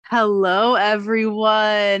Hello,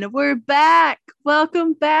 everyone. We're back.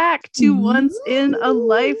 Welcome back to Once in a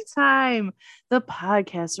Lifetime, the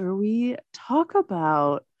podcast where we talk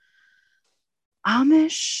about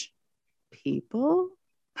Amish people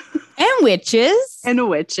and witches. and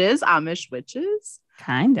witches, Amish witches.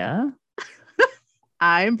 Kinda.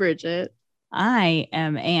 I'm Bridget. I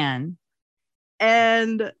am Anne.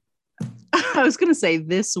 And I was going to say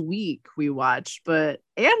this week we watched, but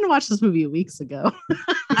Anne watched this movie weeks ago.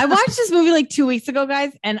 I watched this movie like 2 weeks ago,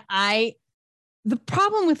 guys. And the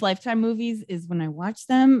problem with Lifetime movies is when I watch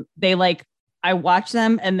them, I watch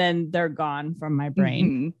them and then they're gone from my brain.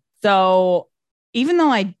 Mm-hmm. So even though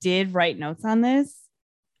I did write notes on this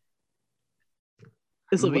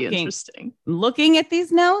will be interesting. Looking at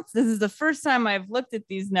these notes, this is the first time I've looked at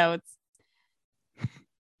these notes.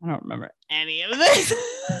 I don't remember any of this.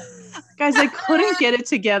 Guys, I couldn't get it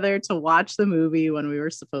together to watch the movie when we were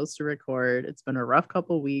supposed to record. It's been a rough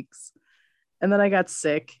couple weeks. And then I got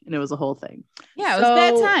sick and it was a whole thing. Yeah, it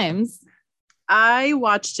was bad times. I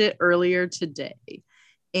watched it earlier today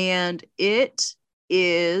and it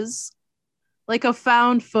is like a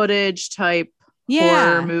found footage type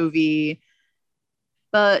horror movie,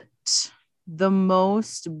 but the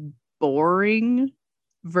most boring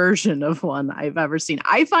version of one I've ever seen.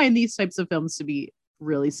 I find these types of films to be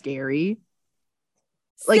really scary.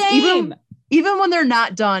 Like even when they're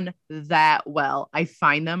not done that well, I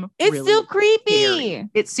find them it's really still creepy. Scary.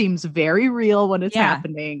 It seems very real when it's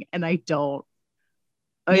happening, and I do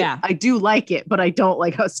like it, but I don't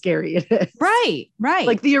like how scary it is. Right.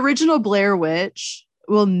 Like the original Blair Witch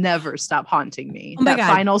will never stop haunting me. Oh my God.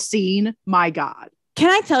 Final scene, my God. Can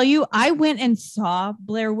I tell you, I went and saw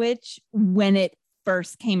Blair Witch when it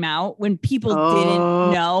first came out, when people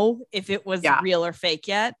didn't know if it was real or fake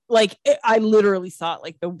yet. Like I literally saw it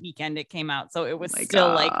like the weekend it came out. So it was like,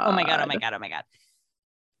 oh my God.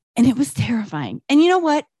 And it was terrifying. And you know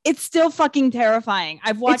what? It's still fucking terrifying.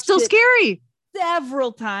 I've watched it's still scary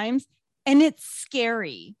several times and it's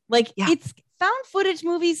scary. Like it's found footage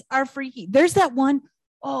movies are freaky. There's that one,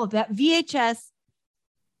 that VHS.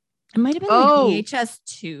 It might have been like VHS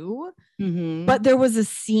 2, but there was a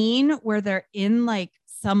scene where they're in like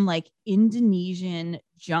some like Indonesian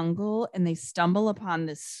jungle and they stumble upon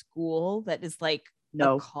this school that is like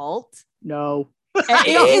a cult. No. It's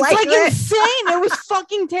like insane. It was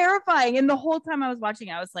fucking terrifying. And the whole time I was watching,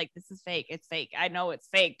 I was like, this is fake. It's fake. I know it's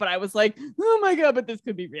fake, but I was like, oh my God, but this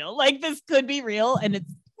could be real. Like this could be real. And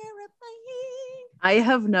it's terrifying. I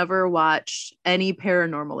have never watched any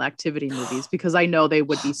Paranormal Activity movies because I know they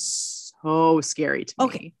would be so scary to me.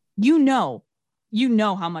 Okay. You know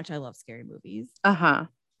how much I love scary movies.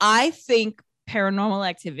 I think Paranormal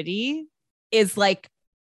Activity is like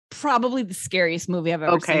probably the scariest movie I've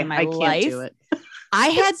ever seen in my life. Can't do it. I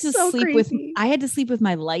had to sleep with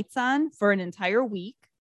my lights on for an entire week.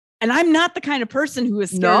 And I'm not the kind of person who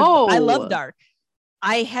is scared. No. I love dark.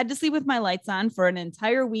 I had to sleep with my lights on for an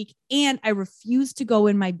entire week and I refused to go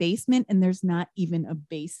in my basement, and there's not even a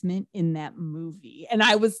basement in that movie. And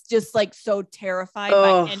I was just like so terrified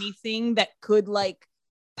by anything that could like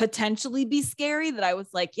potentially be scary that I was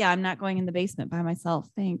like, yeah, I'm not going in the basement by myself.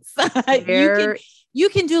 Thanks. You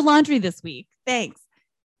can do laundry this week. Thanks.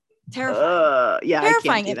 Terrifying. Terrifying. I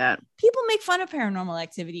can't do that. People make fun of Paranormal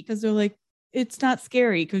Activity because they're like, it's not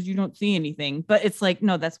scary because you don't see anything, but it's like,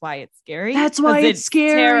 no, that's why it's scary. That's why it's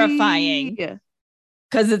scary. Terrifying.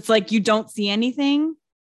 Because it's like, you don't see anything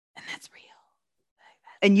and that's real.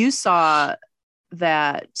 And you saw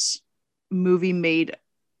that movie made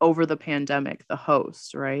over the pandemic, The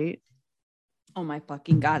Host, right? Oh my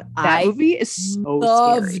fucking God. That movie is so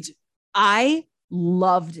scary. I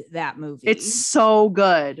loved that movie. It's so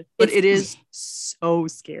good, but it is so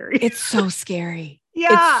scary. It's so scary.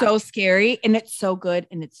 Yeah. It's so scary and it's so good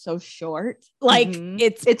and it's so short. Like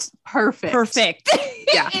it's perfect.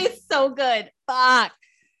 Yeah. It's so good. Fuck.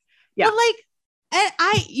 Yeah. But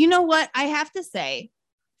like, you know what? I have to say,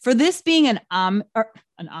 for this being an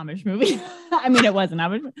Amish movie, I mean, it was an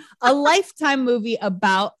Amish, a Lifetime movie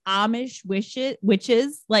about Amish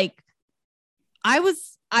witches. Like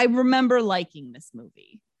I remember liking this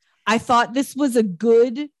movie. I thought this was a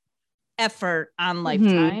good effort on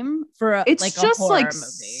Lifetime for a horror movie.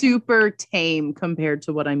 Super tame compared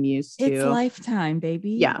to what I'm used to. It's Lifetime,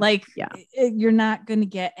 baby. Yeah. You're not going to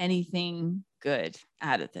get anything good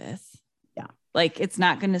out of this. Yeah. Like it's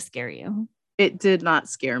not going to scare you. It did not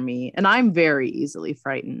scare me. And I'm very easily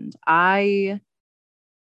frightened. The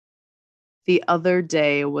other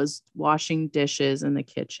day was washing dishes in the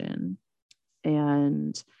kitchen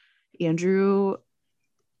and Andrew,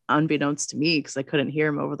 unbeknownst to me, because I couldn't hear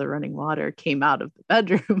him over the running water, came out of the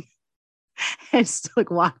bedroom and just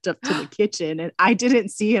like walked up to the kitchen, and I didn't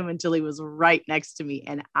see him until he was right next to me,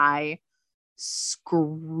 and I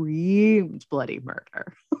screamed bloody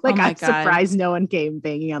murder. Like, I'm surprised no one came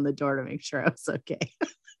banging on the door to make sure I was okay.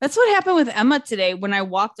 That's what happened with Emma today when I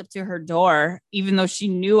walked up to her door, even though she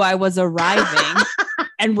knew I was arriving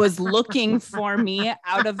and was looking for me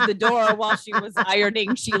out of the door while she was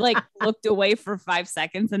ironing. She like looked away for 5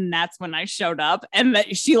 seconds, and that's when I showed up, and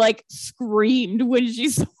that she like screamed when she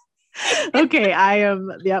saw okay, I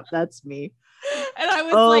am. Yep, that's me. And I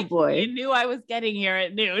was boy. You knew I was getting here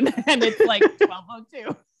at noon, and it's like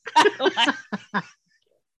 12:02.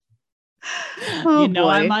 You know, boy.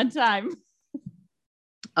 I'm on time.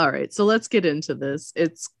 All right, so let's get into this.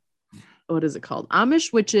 It's, what is it called?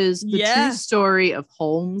 Amish Witches, the true story of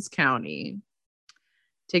Holmes County.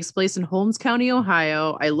 Takes place in Holmes County,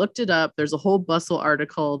 Ohio. I looked it up. There's a whole Bustle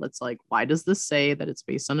article that's like, why does this say that it's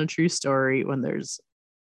based on a true story when there's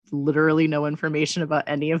literally no information about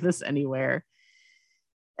any of this anywhere?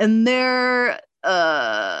 And their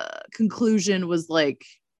conclusion was like,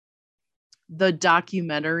 the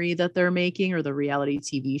documentary that they're making, or the reality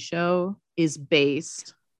TV show, is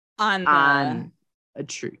based on a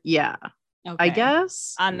true, okay. I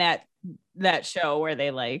guess on that show where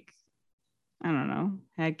they like, I don't know,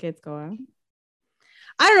 had kids go out.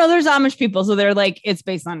 I don't know. There's Amish people, so they're like, it's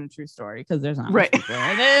based on a true story because there's Amish people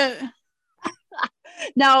in it.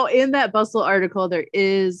 Now, in that Bustle article, there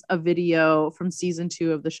is a video from season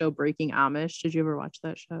 2 of the show Breaking Amish. Did you ever watch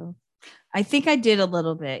that show? I think I did a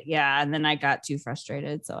little bit, yeah, and then I got too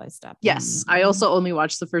frustrated, so I stopped. Yes, I also only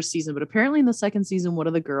watched the first season, but apparently in the second season, one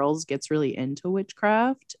of the girls gets really into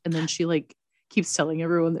witchcraft, and then she like keeps telling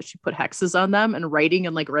everyone that she put hexes on them and writing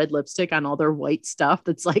in like red lipstick on all their white stuff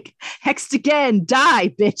that's like, hexed again, die,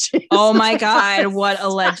 bitches. Oh my God, what a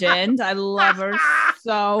legend. I love her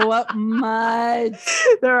so much.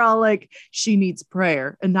 They're all like, she needs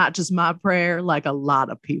prayer, and not just my prayer, like a lot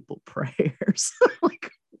of people prayers. Like,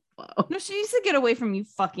 wow. No, she needs to get away from you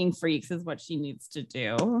fucking freaks is what she needs to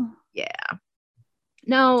do. Yeah.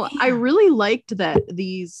 No, I really liked that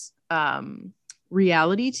these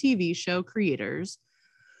reality TV show creators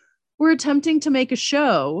were attempting to make a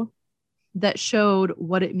show that showed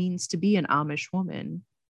what it means to be an Amish woman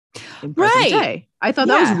in present day. I thought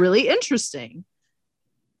that was really interesting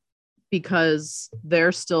because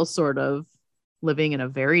they're still sort of living in a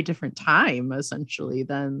very different time, essentially,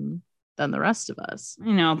 than the rest of us.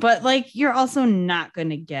 You know, but like, you're also not going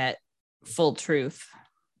to get full truth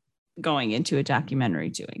going into a documentary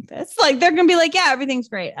doing this. Like, they're going to be like, yeah, everything's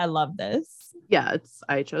great. I love this. Yeah,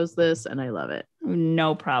 I chose this and I love it.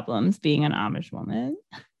 No problems being an Amish woman.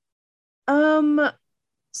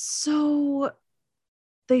 So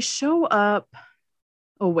they show up.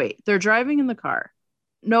 Oh, wait, they're driving in the car.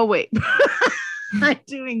 No, wait. I'm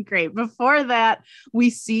doing great. Before that,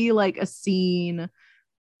 we see like a scene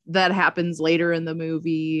that happens later in the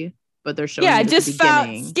movie, but they're showing just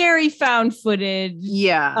found scary found footage.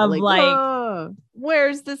 Yeah, of like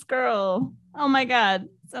where's this girl? Oh my God,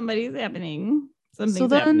 something's happening.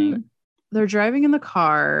 Something's happening. They're driving in the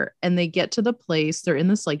car and they get to the place. They're in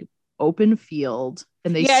this like open field,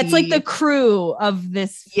 and they see, it's like the crew of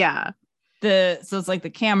this. Yeah, so it's like the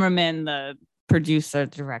cameraman, the producer,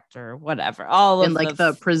 director, whatever, all and of like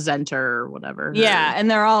the presenter, whatever. Yeah, and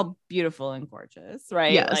they're all beautiful and gorgeous,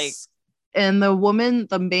 right? Yes. Like, and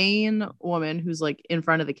the main woman who's like in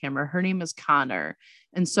front of the camera, her name is Connor.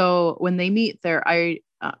 And so when they meet their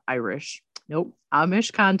Amish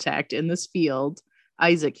contact in this field,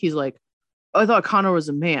 Isaac, he's like, I thought Connor was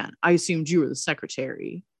a man. I assumed you were the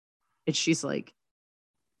secretary. And she's like,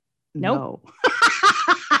 nope. No.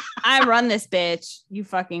 I run this bitch, you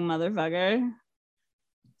fucking motherfucker.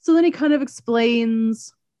 So then he kind of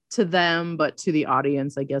explains to them, but to the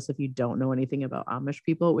audience, I guess, if you don't know anything about Amish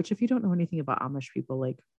people, which if you don't know anything about Amish people,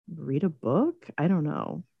 like, read a book. I don't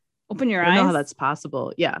know. Open your eyes. I don't know how that's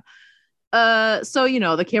possible. Yeah. So, you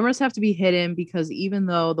know, the cameras have to be hidden because even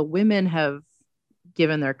though the women have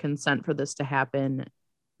given their consent for this to happen,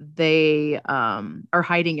 they are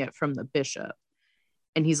hiding it from the bishop.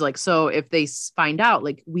 And he's like, so if they find out,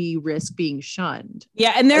 like, we risk being shunned.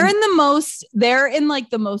 Yeah. And they're in like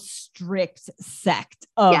the most strict sect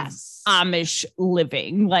of Amish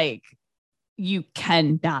living. Like, you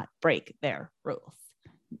cannot break their rules.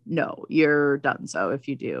 No, you're done. So if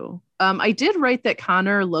you do, I did write that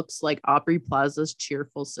Connor looks like Aubrey Plaza's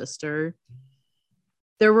cheerful sister.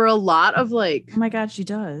 There were a lot of like, oh my God, she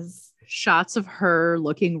does, shots of her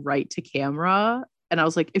looking right to camera. And I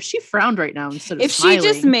was like, if she frowned right now instead of smiling. She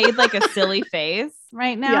just made like a silly face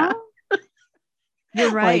right now. Yeah.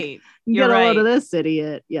 You're right. Like, get a load of this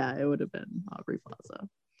idiot. Yeah, it would have been Aubrey Plaza.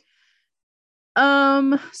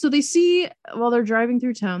 So they see, while they're driving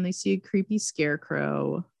through town, they see a creepy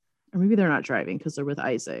scarecrow. Or maybe they're not driving because they're with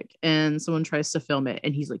Isaac. And someone tries to film it.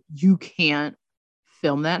 And he's like, you can't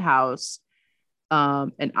film that house.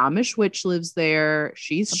 An Amish witch lives there.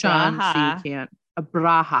 She's shunned. So you can't. A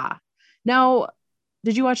Braha. Now,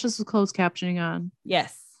 did you watch this with closed captioning on?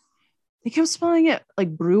 Yes. They kept spelling it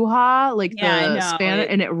like Bruja, like the Spanish,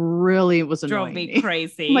 and it really was annoying. Drove me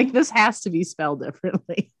crazy. Like, this has to be spelled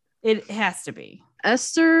differently. It has to be.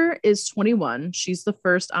 Esther is 21. She's the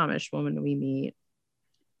first Amish woman we meet.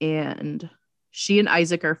 And she and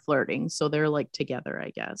Isaac are flirting. So they're like together,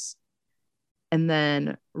 I guess. And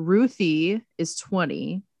then Ruthie is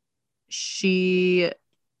 20. She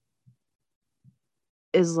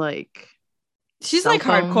is like... She's like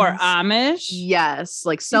hardcore Amish. Yes.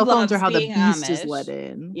 Like cell phones are how the beast Amish. Is let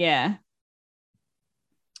in. Yeah.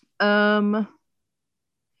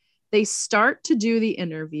 They start to do the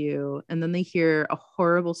interview and then they hear a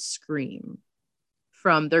horrible scream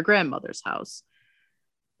from their grandmother's house,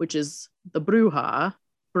 which is the Braha.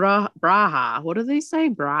 What do they say?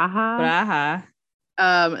 Braha.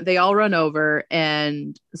 They all run over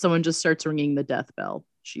and someone just starts ringing the death bell.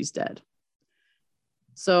 She's dead.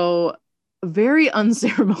 So very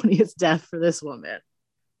unceremonious death for this woman.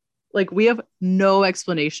 Like, we have no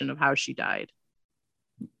explanation of how she died.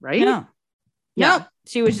 Right? No. Yeah. Nope.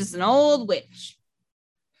 She was just an old witch.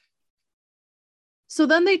 So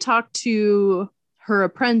then they talk to her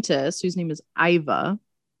apprentice, whose name is Iva,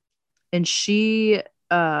 and she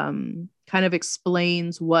kind of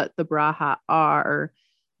explains what the Braha are,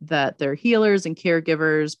 that they're healers and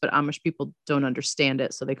caregivers, but Amish people don't understand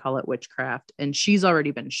it, so they call it witchcraft. And she's already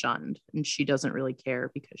been shunned, and she doesn't really care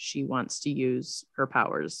because she wants to use her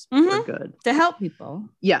powers for good. To help people.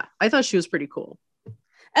 Yeah, I thought she was pretty cool.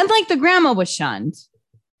 And like the grandma was shunned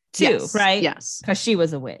too, yes, right? Yes. Because she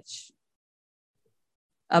was a witch.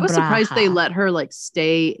 I was surprised they let her like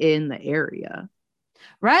stay in the area.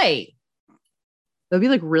 Right. That'd be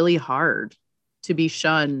like really hard to be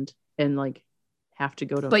shunned and like have to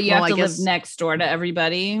go to, but you have to live next door to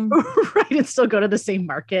everybody. Right. And still go to the same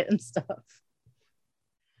market and stuff.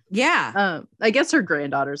 Yeah. I guess her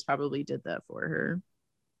granddaughters probably did that for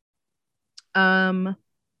her.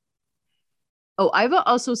 Iva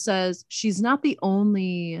also says she's not the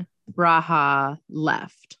only Braha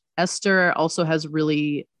left. Esther also has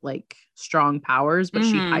really like strong powers, but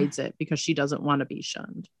she hides it because she doesn't want to be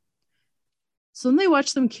shunned. So then they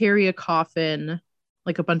watch them carry a coffin,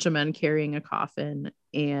 like a bunch of men carrying a coffin,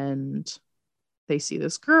 and they see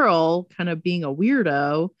this girl kind of being a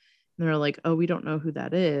weirdo. And they're like, oh, we don't know who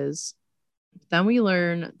that is. Then we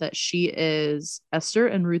learn that she is Esther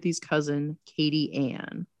and Ruthie's cousin, Katie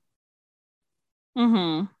Ann.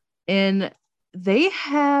 And they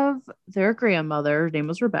have their grandmother, her name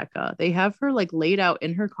was Rebecca. They have her like laid out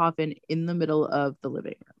in her coffin in the middle of the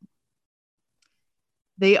living room.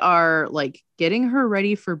 They are like getting her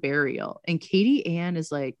ready for burial. And Katie Ann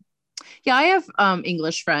is like, yeah, I have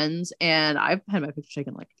English friends and I've had my picture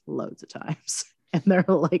taken like loads of times. And they're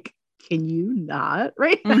like, can you not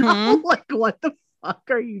right now? Like, what the fuck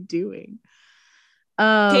are you doing?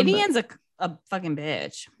 Katie Ann's a fucking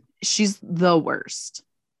bitch. She's the worst.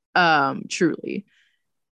 Truly.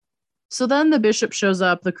 So then the bishop shows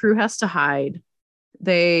up. The crew has to hide.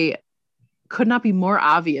 They could not be more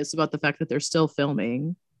obvious about the fact that they're still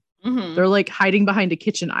filming. They're like hiding behind a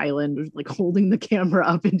kitchen island, like holding the camera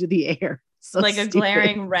up into the air. So like stupid. A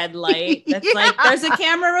glaring red light. That's like, there's a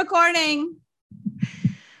camera recording.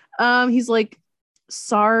 He's like,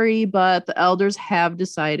 sorry, but the elders have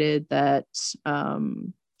decided that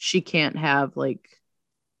she can't have like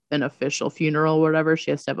an official funeral or whatever.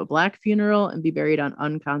 She has to have a black funeral and be buried on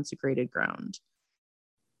unconsecrated ground.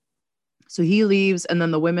 So he leaves, and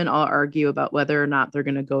then the women all argue about whether or not they're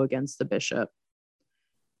going to go against the bishop.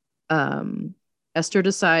 Esther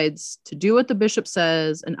decides to do what the bishop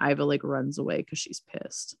says, and Iva like runs away because she's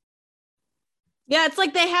pissed. Yeah, it's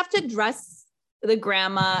like they have to dress the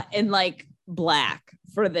grandma in like black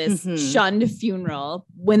for this shunned funeral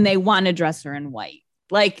when they want to dress her in white.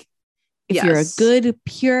 Like, if you're a good,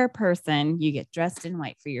 pure person, you get dressed in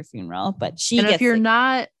white for your funeral. But if you're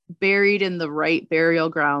not buried in the right burial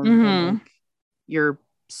ground, then, like, your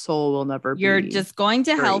soul will never be. You're just going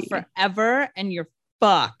to hell forever, and you're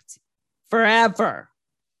fucked forever.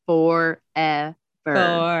 Forever.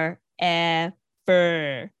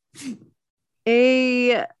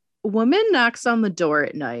 A woman knocks on the door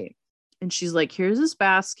at night, and she's like, "Here's this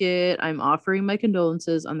basket. I'm offering my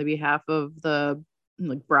condolences on the behalf of the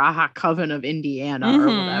like Braha Coven of Indiana or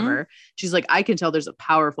whatever." She's like, "I can tell there's a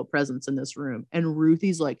powerful presence in this room." And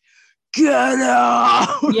Ruthie's like, "Get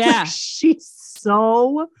out!" Yeah, she's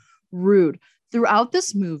so rude. Throughout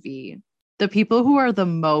this movie, the people who are the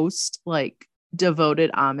most like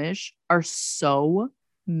devoted Amish are so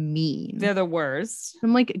mean. They're the worst.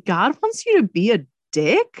 I'm like, God wants you to be a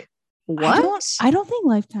dick? What? I don't think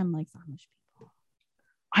Lifetime likes Amish people.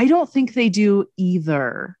 I don't think they do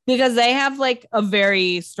either. Because they have like a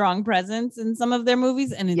very strong presence in some of their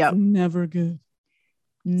movies and it's never good.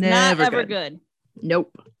 Never ever good.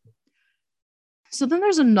 Nope. So then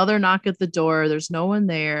there's another knock at the door. There's no one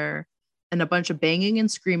there. And a bunch of banging and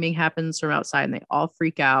screaming happens from outside and they all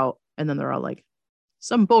freak out. And then they're all like,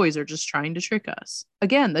 some boys are just trying to trick us.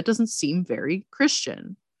 Again, that doesn't seem very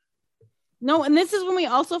Christian. No, and this is when we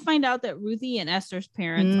also find out that Ruthie and Esther's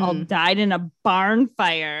parents all died in a barn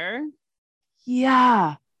fire.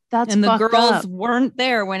 Yeah, that's and the girls up. Weren't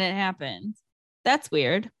there when it happened. That's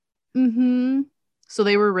weird. Mm-hmm. So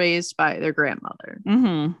they were raised by their grandmother.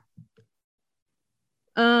 Mm-hmm.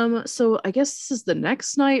 So I guess this is the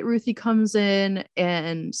next night. Ruthie comes in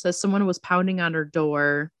and says someone was pounding on her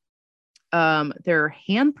door. There are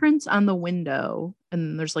handprints on the window,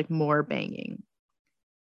 and there's like more banging.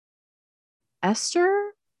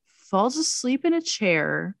 Esther falls asleep in a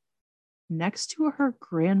chair next to her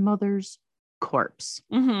grandmother's corpse.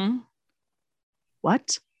 Mm-hmm.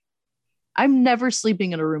 What? I'm never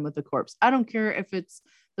sleeping in a room with a corpse. I don't care if it's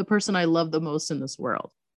the person I love the most in this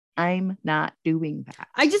world. I'm not doing that.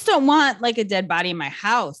 I just don't want like a dead body in my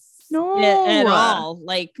house. No. At all.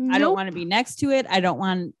 Like, nope. I don't want to be next to it. I don't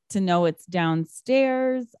want to know it's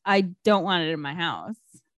downstairs. I don't want it in my house.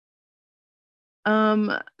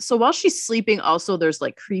 So while she's sleeping, also there's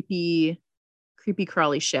like creepy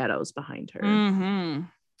crawly shadows behind her. Mm-hmm.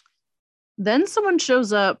 Then someone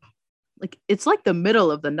shows up, like it's like the middle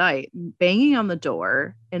of the night, banging on the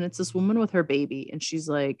door, and it's this woman with her baby, and she's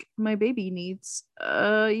like, my baby needs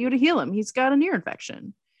you to heal him. He's got an ear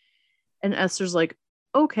infection. And Esther's like,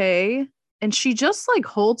 okay. And she just like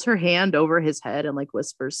holds her hand over his head and like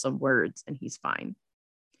whispers some words, and he's fine.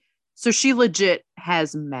 So she legit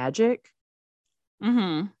has magic.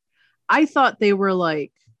 Mm-hmm. I thought they were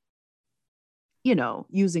like, you know,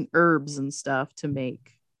 using herbs and stuff to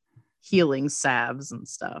make healing salves and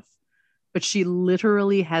stuff. But she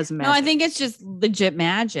literally has magic. No, I think it's just legit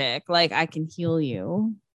magic. Like, I can heal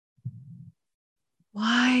you.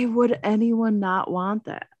 Why would anyone not want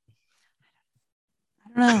that?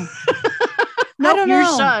 I don't know. No, I don't you're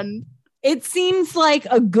know. shunned. It seems like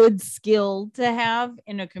a good skill to have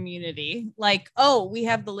in a community. Like, oh, we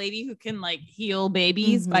have the lady who can like heal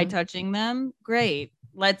babies by touching them. Great.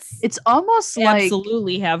 It's almost like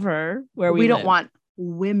absolutely have her where we don't live. Want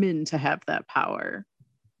women to have that power.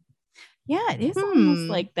 Yeah, it is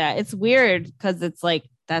almost like that. It's weird because it's like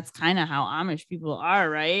that's kind of how Amish people are,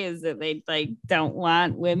 right? Is that they like don't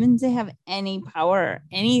want women to have any power,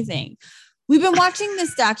 anything. We've been watching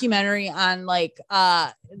this documentary on like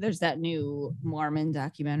there's that new Mormon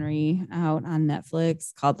documentary out on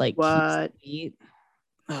Netflix called like what?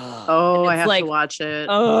 Oh, I have to watch it.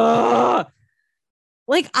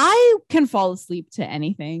 Like I can fall asleep to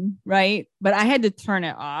anything, right? But I had to turn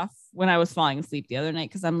it off when I was falling asleep the other night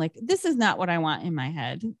because I'm like, this is not what I want in my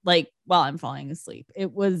head. Like while I'm falling asleep,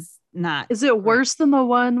 it was not. Is it worse than the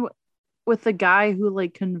one with the guy who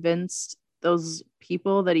like convinced those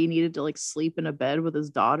people that he needed to like sleep in a bed with his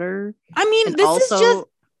daughter? I mean, this is just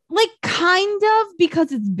like kind of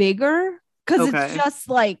because it's bigger because it's just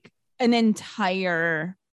like an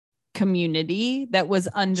entire community that was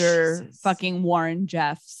under fucking Warren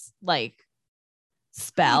Jeffs like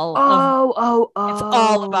spell. It's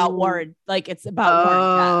all about Warren. Like it's about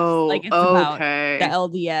Warren Jeffs. Like it's about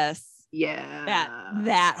the LDS. Yeah,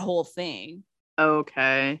 that whole thing.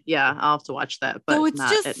 Okay, yeah, I'll have to watch that, but so it's not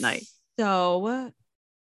just at night. So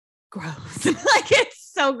gross. Like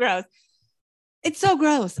it's so gross. It's so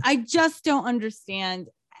gross. I just don't understand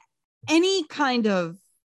any kind of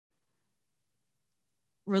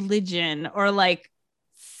religion or like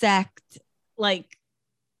sect, like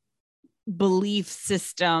belief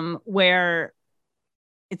system where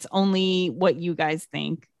it's only what you guys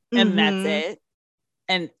think and that's it.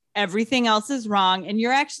 And everything else is wrong. And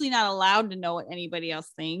you're actually not allowed to know what anybody else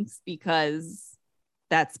thinks because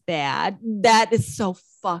that's bad. That is so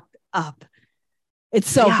fucked up. It's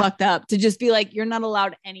so fucked up to just be like, you're not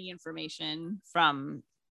allowed any information from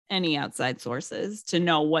any outside sources to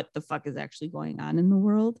know what the fuck is actually going on in the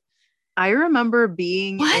world. I remember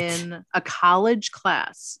being in a college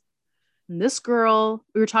class. And this girl,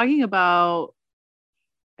 we were talking about,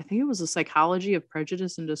 I think it was a psychology of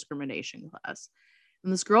prejudice and discrimination class.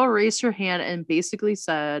 And this girl raised her hand and basically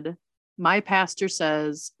said, my pastor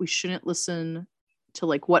says we shouldn't listen to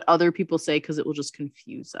like what other people say because it will just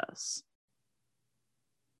confuse us.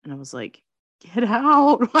 And I was like, get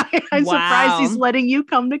out. I'm surprised he's letting you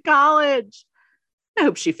come to college. I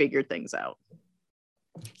hope she figured things out.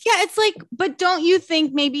 Yeah, it's like, but don't you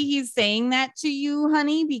think maybe he's saying that to you,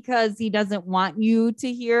 honey, because he doesn't want you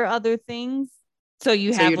to hear other things? So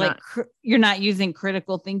you're not using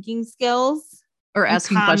critical thinking skills or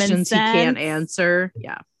asking questions he can't answer.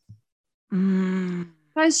 Yeah.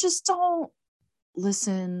 Guys, just don't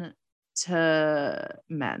listen to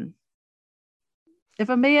men. If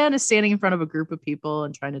a man is standing in front of a group of people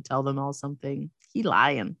and trying to tell them all something, he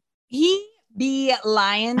lying. He be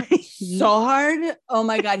lying so hard. Oh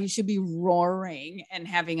my God, he should be roaring and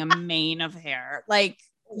having a mane of hair. Like,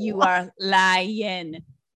 you are lying,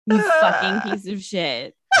 you fucking piece of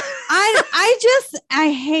shit. I just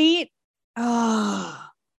hate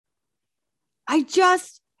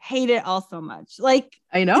it all so much. Like,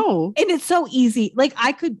 I know. And it's so easy. Like,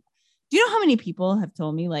 do you know how many people have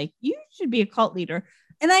told me, like, you should be a cult leader?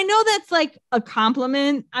 And I know that's like a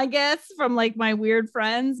compliment, I guess, from like my weird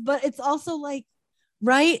friends, but it's also like,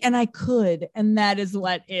 right. And I could. And that is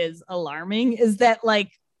what is alarming, is that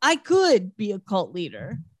like, I could be a cult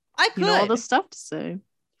leader. I could. You know all the stuff to say.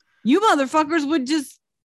 You motherfuckers would just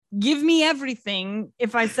give me everything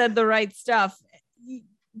if I said the right stuff.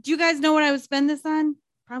 Do you guys know what I would spend this on?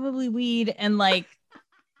 Probably weed and like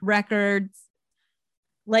records.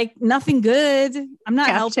 Like, nothing good. I'm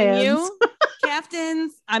not helping you.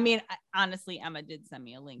 Caftans. I mean, honestly, Emma did send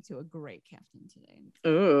me a link to a great caftan today.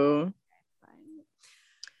 Ooh.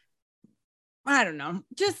 I don't know.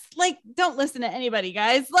 Just like, don't listen to anybody,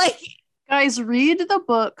 guys. Like, guys, read the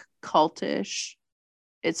book Cultish.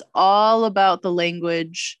 It's all about the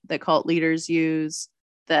language that cult leaders use,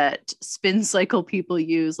 that spin cycle people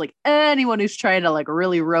use, like anyone who's trying to like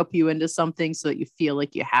really rope you into something so that you feel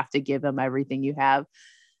like you have to give them everything you have.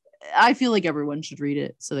 I feel like everyone should read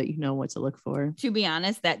it so that you know what to look for. To be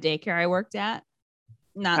honest, that daycare I worked at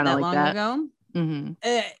not Kinda that long ago,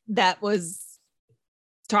 that was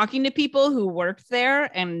talking to people who worked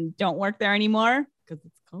there and don't work there anymore because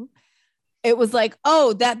it's cult. It was like,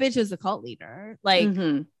 oh, that bitch is a cult leader. Like,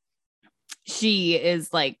 she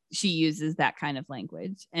is like, she uses that kind of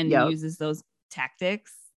language and uses those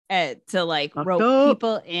tactics to like rope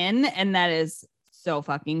people in. And that is so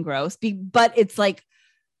fucking gross. But it's like,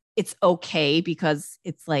 it's okay because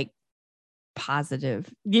it's like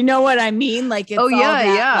positive. You know what I mean? Like, it's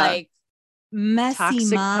like messy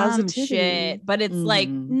toxic mom positivity shit. But it's like,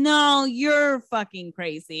 no, you're fucking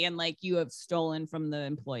crazy. And like, you have stolen from the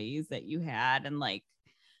employees that you had. And like,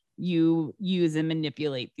 you use and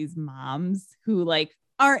manipulate these moms who like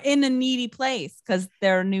are in a needy place because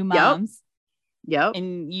they're new moms. Yep.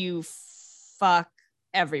 And you fuck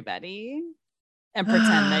everybody and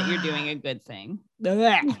pretend that you're doing a good thing.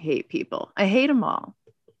 I hate people. I hate them all.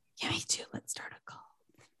 Yeah, me too. Let's start a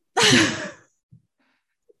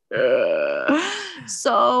call.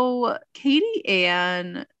 So Katie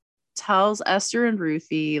Ann tells Esther and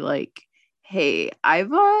Ruthie, like, hey,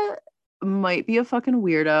 Iva might be a fucking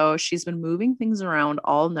weirdo. She's been moving things around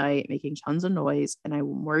all night, making tons of noise, and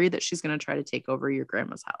I'm worried that she's going to try to take over your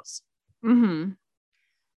grandma's house.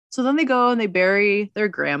 So then they go and they bury their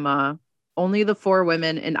grandma. Only the 4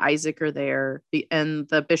 women and Isaac are there, and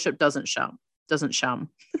the bishop doesn't shum.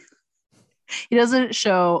 He doesn't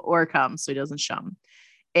show or come, so he doesn't shum.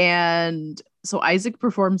 And so Isaac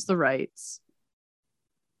performs the rites.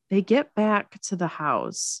 They get back to the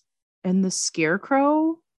house, and the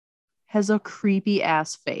scarecrow has a creepy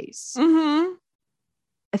ass face.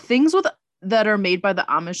 Things that are made by the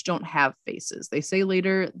Amish don't have faces. They say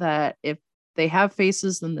later that if they have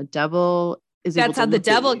faces, then the devil is able to. That's how the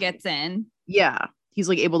devil gets in. Yeah, he's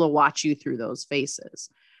like able to watch you through those faces.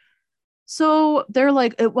 So they're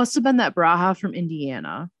like, it must have been that Braha from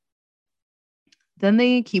Indiana. Then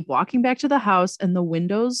they keep walking back to the house, and the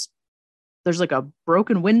windows, there's like a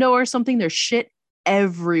broken window or something. There's shit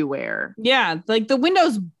everywhere. Yeah, like the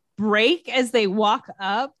windows break as they walk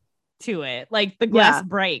up to it. Like the glass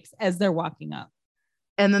breaks as they're walking up.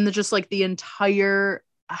 And then just like the entire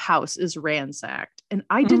house is ransacked. And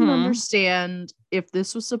I didn't understand if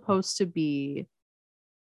this was supposed to be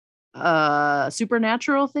a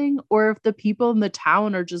supernatural thing or if the people in the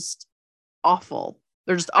town are just awful.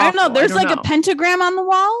 They're just awful. I don't know. There's like a pentagram on the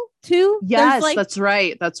wall too. Yes, that's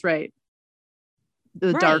right. That's right.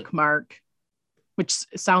 The dark mark, which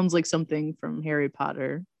sounds like something from Harry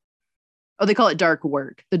Potter. Oh, they call it dark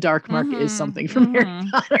work. The dark mark is something from Harry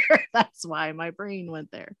Potter. That's why my brain went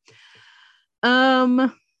there.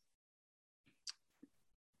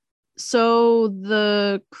 So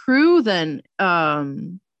the crew then,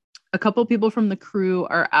 a couple people from the crew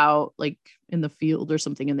are out like in the field or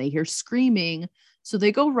something, and they hear screaming So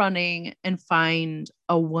they go running and find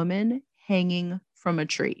a woman hanging from a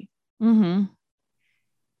tree. Mm-hmm.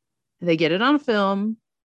 They get it on film.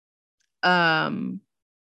 And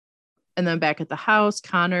then back at the house,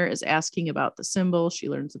 Connor is asking about the symbol. She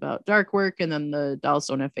learns about dark work, and then the dolls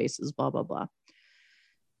don't have faces, blah, blah, blah.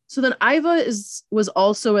 So then Iva was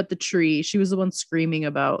also at the tree. She was the one screaming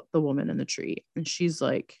about the woman in the tree. And she's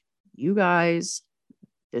like, you guys,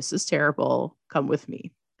 this is terrible. Come with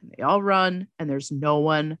me. And they all run, and there's no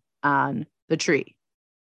one on the tree.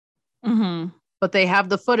 Mm-hmm. But they have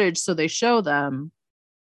the footage, so they show them.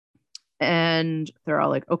 And they're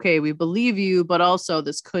all like, okay, we believe you, but also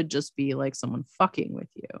this could just be like someone fucking with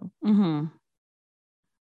you. Mm-hmm.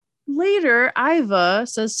 Later, Iva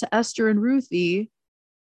says to Esther and Ruthie,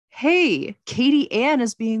 hey, Katie Ann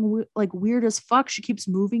is being like weird as fuck. She keeps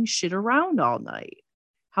moving shit around all night.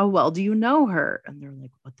 How well do you know her? And they're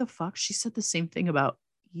like, what the fuck? She said the same thing about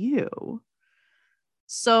you.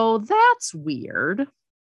 So that's weird.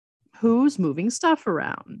 Who's moving stuff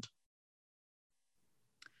around?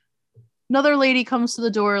 Another lady comes to the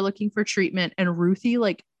door looking for treatment, and Ruthie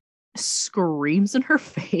like screams in her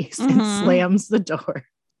face and slams the door.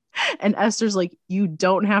 And Esther's like, you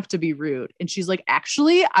don't have to be rude. And she's like,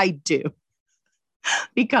 actually, I do.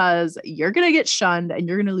 Because you're going to get shunned and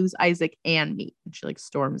you're going to lose Isaac and me. And she like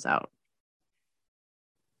storms out.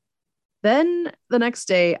 Then the next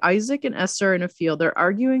day, Isaac and Esther are in a field. They're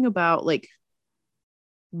arguing about like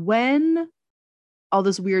when all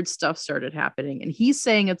this weird stuff started happening. And he's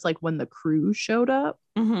saying it's like when the crew showed up.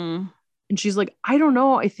 Mm-hmm. And she's like, I don't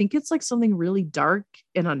know. I think it's like something really dark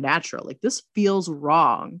and unnatural. Like this feels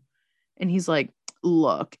wrong. And he's like,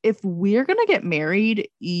 look, if we're going to get married,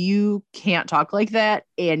 you can't talk like that.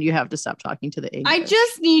 And you have to stop talking to the English. I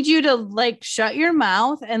just need you to like shut your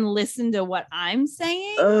mouth and listen to what I'm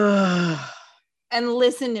saying. And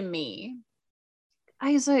listen to me.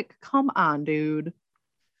 Isaac, come on, dude.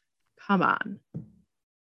 Come on.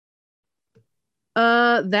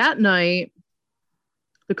 That night,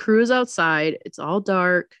 the crew is outside. It's all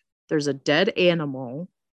dark. There's a dead animal.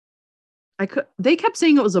 They kept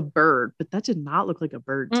saying it was a bird, but that did not look like a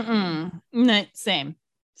bird to me. No, same.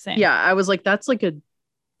 Yeah, I was like, that's like a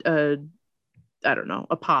I don't know,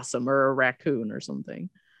 a possum or a raccoon or something.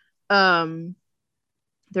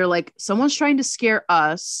 They're like, someone's trying to scare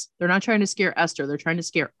us. They're not trying to scare Esther. They're trying to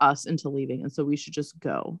scare us into leaving. And so we should just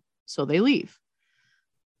go. So they leave.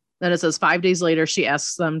 Then it says 5 days later,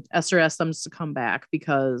 Esther asks them to come back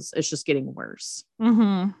because it's just getting worse.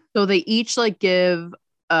 Mm-hmm. So they each like give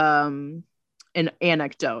an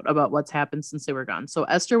anecdote about what's happened since they were gone. So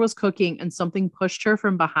Esther was cooking and something pushed her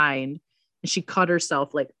from behind and she cut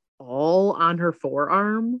herself like all on her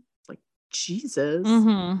forearm. Like, Jesus.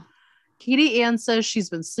 Mm-hmm. Katie Ann says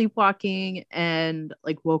she's been sleepwalking and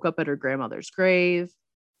like woke up at her grandmother's grave.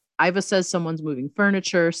 Iva says someone's moving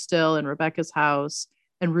furniture still in Rebecca's house.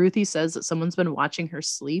 And Ruthie says that someone's been watching her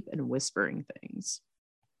sleep and whispering things.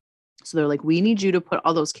 So they're like, we need you to put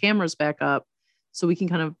all those cameras back up so we can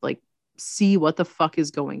kind of like see what the fuck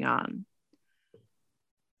is going on.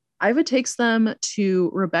 Iva takes them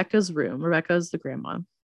to Rebecca's room. Rebecca is the grandma.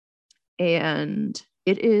 And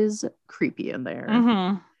it is creepy in there.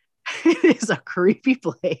 Mm-hmm. It is a creepy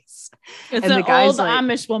place. It's an old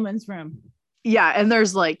Amish woman's room. Yeah. And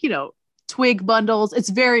there's like, you know, twig bundles. It's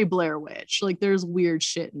very Blair Witch. Like there's weird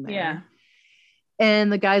shit in there. Yeah.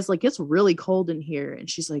 And the guy's like, it's really cold in here. And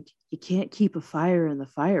she's like, you can't keep a fire in the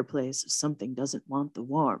fireplace if something doesn't want the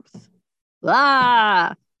warmth.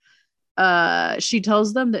 She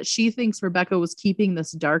tells them that she thinks Rebecca was keeping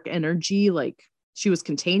this dark energy, like she was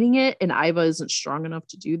containing it, and Iva isn't strong enough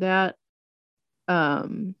to do that.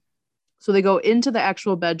 So they go into the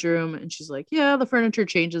actual bedroom and she's like, yeah, the furniture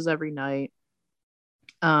changes every night.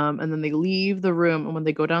 And then they leave the room, and when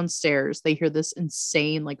they go downstairs, they hear this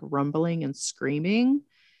insane like rumbling and screaming.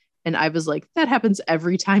 And Iva's like, that happens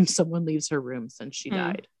every time someone leaves her room since she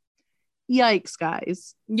died. Yikes,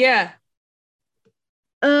 guys. Yeah.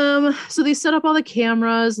 So they set up all the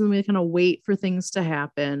cameras and we kind of wait for things to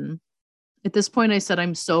happen. At this point, I said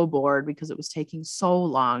I'm so bored because it was taking so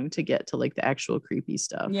long to get to like the actual creepy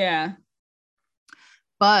stuff. Yeah.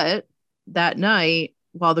 But that night,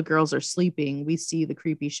 while the girls are sleeping, we see the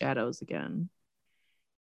creepy shadows again.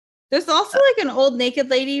 There's also like an old naked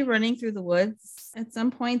lady running through the woods at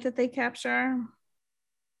some point that they capture.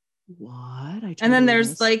 What? And then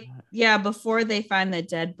there's like, yeah, before they find the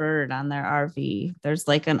dead bird on their RV, there's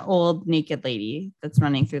like an old naked lady that's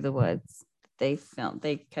running through the woods. They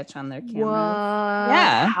catch on their camera. What?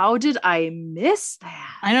 Yeah. How did I miss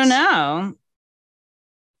that? I don't know.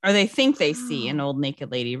 Or they think they see an old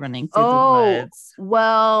naked lady running through the woods.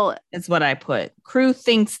 Well, it's what I put. Crew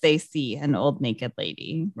thinks they see an old naked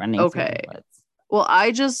lady running through the woods. Well,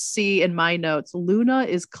 I just see in my notes, Luna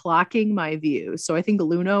is clocking my view. So I think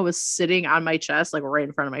Luna was sitting on my chest, like right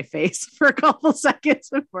in front of my face for a couple seconds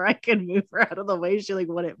before I could move her out of the way. She like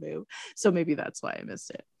wouldn't move. So maybe that's why I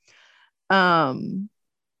missed it. Yeah,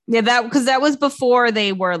 because that was before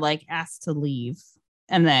they were like asked to leave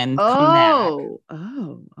and then come back.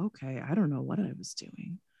 Okay. I don't know what I was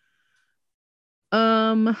doing.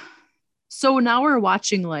 So now we're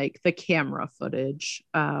watching like the camera footage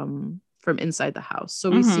from inside the house.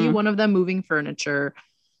 So we see one of them moving furniture.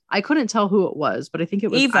 I couldn't tell who it was, but I think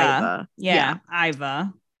it was Iva. Yeah,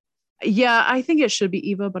 Iva. Yeah, I think it should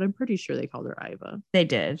be Eva, but I'm pretty sure they called her Iva. They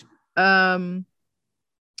did.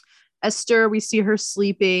 Esther, we see her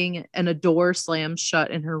sleeping and a door slams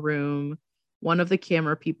shut in her room. One of the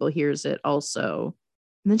camera people hears it also.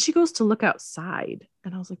 And then she goes to look outside.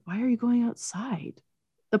 And I was like, why are you going outside?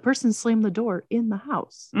 The person slammed the door in the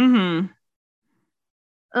house.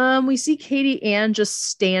 We see Katie Ann just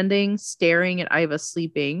standing, staring at Iva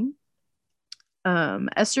sleeping.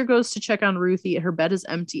 Esther goes to check on Ruthie. Her bed is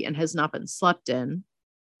empty and has not been slept in.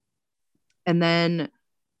 And then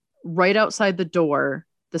right outside the door,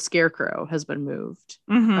 the scarecrow has been moved.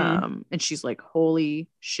 And she's like, holy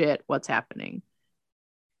shit, what's happening?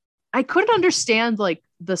 I couldn't understand like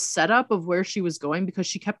the setup of where she was going because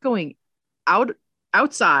she kept going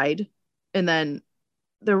outside and then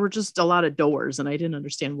there were just a lot of doors and I didn't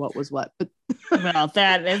understand what was what. But well,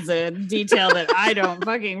 that is a detail that I don't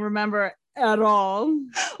fucking remember at all.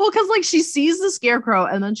 Well, because like she sees the scarecrow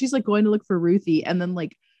and then she's like going to look for Ruthie and then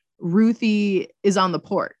like Ruthie is on the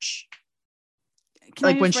porch.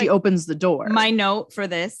 Like when she opens the door. My note for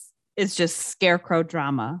this is just scarecrow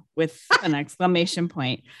drama with an exclamation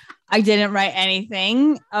point. I didn't write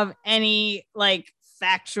anything of any like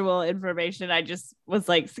factual information. I just was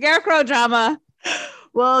like scarecrow drama.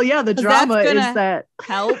 Well, yeah, the drama is that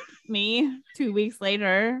help me 2 weeks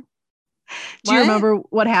later. Do you remember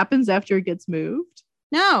what happens after it gets moved?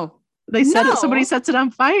 No. They said somebody sets it on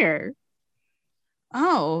fire.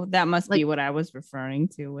 Oh, that must be what I was referring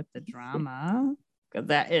to with the drama. Because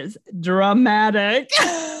that is dramatic.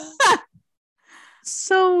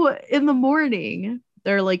 So in the morning,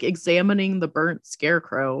 they're like examining the burnt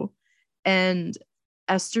scarecrow. And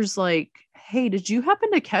Esther's like, hey, did you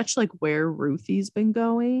happen to catch like where Ruthie's been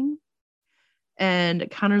going? And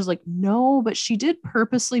Connor's like, no, but she did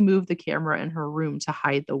purposely move the camera in her room to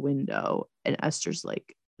hide the window. And Esther's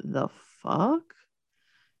like, the fuck?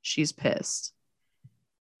 She's pissed.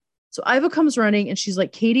 So Iva comes running and she's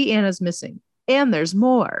like, Katie Ann is missing. And there's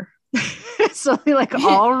more. So they like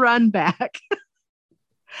all run back.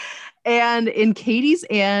 And in Katie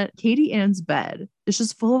Ann's bed, it's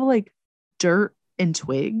just full of like dirt and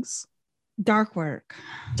twigs. Dark work.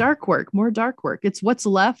 More dark work. It's what's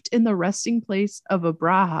left in the resting place of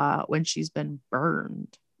Abraha when she's been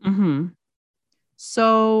burned.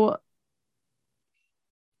 So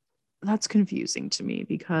that's confusing to me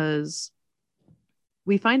because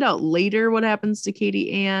we find out later what happens to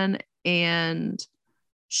Katie Ann and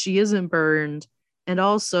she isn't burned. And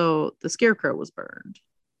also the scarecrow was burned.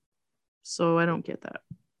 So I don't get that.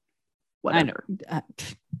 Whatever.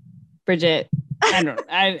 Bridget, I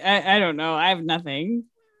don't know. I have nothing.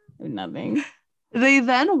 They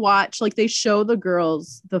then watch, like they show the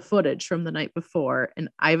girls the footage from the night before and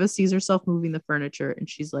Iva sees herself moving the furniture and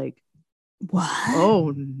she's like, what?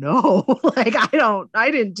 Oh no. Like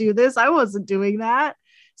I didn't do this. I wasn't doing that.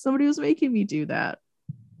 Somebody was making me do that.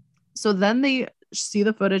 So then they see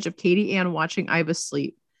the footage of Katie Ann watching Iva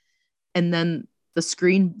sleep. And then the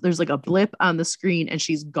screen, there's like a blip on the screen and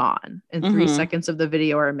she's gone. And 3 seconds of the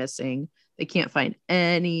video are missing. They can't find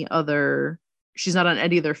any other. She's not on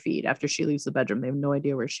any of their feed after she leaves the bedroom. They have no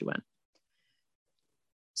idea where she went.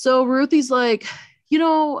 So Ruthie's like,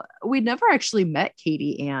 we never actually met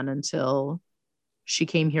Katie Ann until she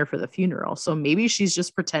came here for the funeral. So maybe she's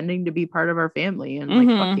just pretending to be part of our family and like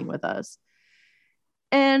fucking with us.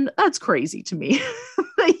 And that's crazy to me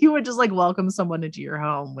that you would just like welcome someone into your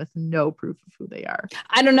home with no proof of who they are.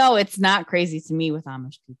 I don't know. It's not crazy to me with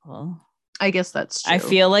Amish people. I guess that's true. I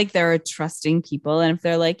feel like they're trusting people. And if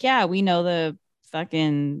they're like, yeah, we know the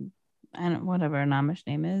fucking, whatever an Amish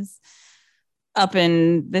name is up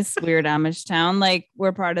in this weird Amish town, like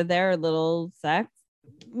we're part of their little sect.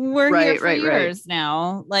 We're here for years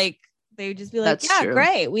now. Like they would just be like, that's true.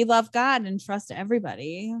 Great. We love God and trust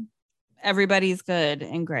everybody. Everybody's good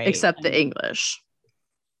and great. Except the English.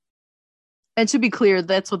 And to be clear,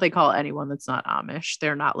 that's what they call anyone that's not Amish.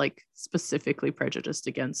 They're not like specifically prejudiced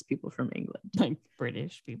against people from England. Like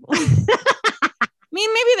British people. I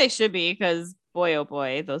mean, maybe they should be, because boy, oh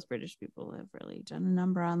boy, those British people have really done a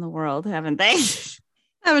number on the world, haven't they?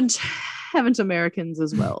 haven't Americans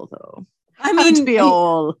as well, though. I mean, to be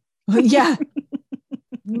all. Yeah.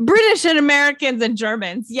 British and Americans and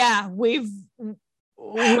Germans. Yeah, we've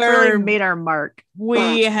really made our mark.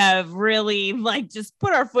 We have really like just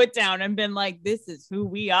put our foot down and been like, this is who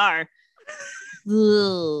we are.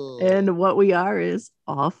 And what we are is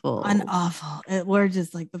awful. And awful. We're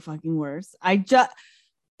just like the fucking worst.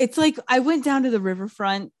 It's like I went down to the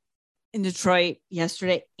riverfront in Detroit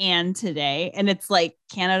yesterday and today, and it's like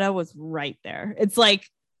Canada was right there. It's like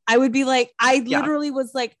I would be like, I literally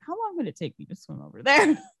was like, how long would it take me to swim over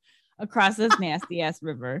there across this nasty ass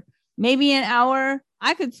river? Maybe an hour.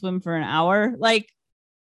 I could swim for an hour, like,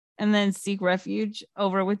 and then seek refuge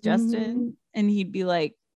over with Justin, and he'd be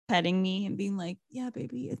like petting me and being like, yeah,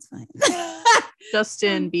 baby, it's fine.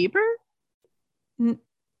 Justin Bieber?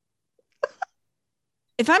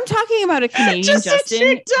 If I'm talking about a Canadian Justin,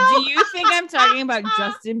 do you think I'm talking about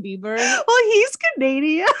Justin Bieber? Well, he's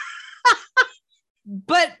Canadian.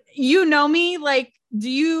 But you know me, like, do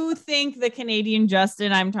you think the Canadian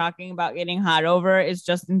Justin I'm talking about getting hot over is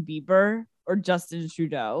Justin Bieber or Justin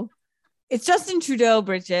Trudeau? It's Justin Trudeau,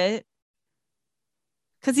 Bridget.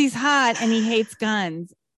 Because he's hot and he hates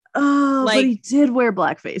guns. Oh, like, but he did wear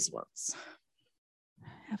blackface once.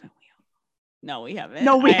 Haven't we? No, we haven't.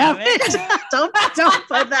 No, we haven't. don't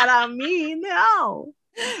put that on me. No,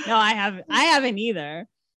 I haven't. I haven't either.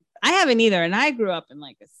 And I grew up in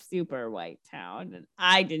like a super white town, and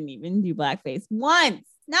I didn't even do blackface once.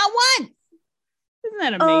 Not once. Isn't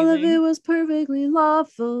that amazing? All of it was perfectly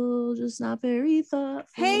lawful, just not very thoughtful.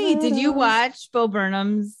 Hey, did you watch Bo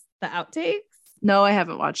Burnham's The Outtakes? No, I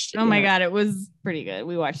haven't watched it. Oh my God, it was pretty good.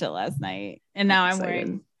 We watched it last night, and now I'm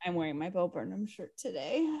wearing my Bo Burnham shirt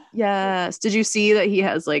today. Yes. Did you see that he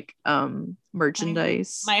has like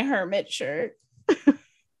merchandise? My hermit shirt.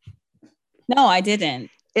 No, I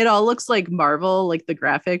didn't. It all looks like Marvel, like the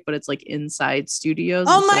graphic, but it's like inside studios.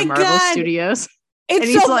 Oh my Marvel God. Studios. It's and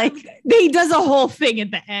he's like, he does a whole thing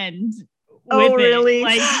at the end. Oh, really?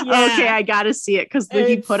 Like, yeah. Okay, I gotta see it because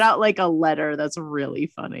he put out like a letter that's really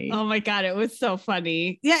funny. Oh my God, it was so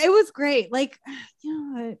funny. Yeah, it was great. Like, you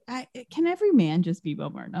know, can every man just be Bo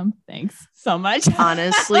Burnham? Thanks so much.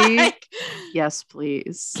 Honestly, like, yes,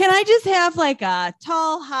 please. Can I just have like a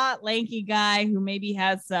tall, hot, lanky guy who maybe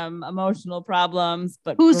has some emotional problems,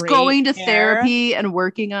 but who's going to therapy and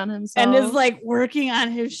working on himself and is like working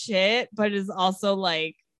on his shit, but is also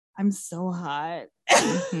like, I'm so hot.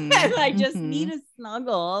 Mm-hmm, and I just need a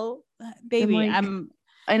snuggle, baby. Like,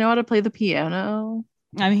 I know how to play the piano.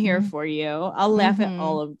 I'm here for you. I'll laugh at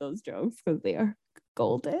all of those jokes because they are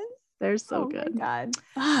golden. They're so good. My God.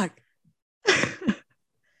 Fuck.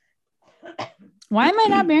 Why am I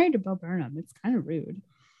not married to Bo Burnham? It's kind of rude.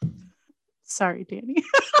 Sorry, Danny.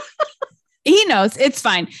 He knows it's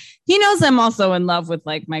fine. He knows I'm also in love with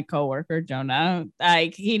like my coworker Jonah.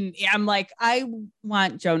 Like I'm like, I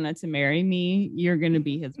want Jonah to marry me. You're gonna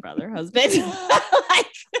be his brother husband.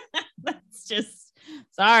 Like, that's just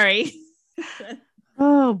sorry.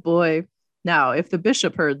 Oh boy. Now, if the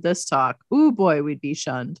bishop heard this talk, ooh boy, we'd be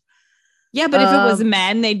shunned. Yeah, but if it was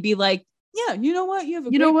men, they'd be like, yeah, you know what? You have a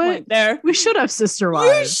great point there. We should have sister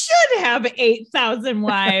wives. You should have 8,000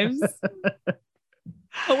 wives.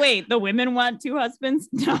 Oh wait, the women want 2 husbands?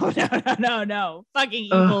 No. Fucking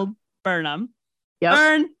evil Burnham. Yep.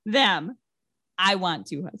 Burn them. I want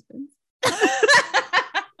 2 husbands.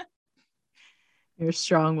 You're a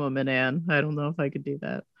strong woman, Anne. I don't know if I could do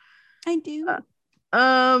that. I do.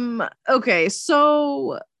 Okay,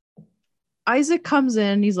 so Isaac comes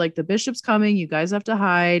in. He's like, the bishop's coming. You guys have to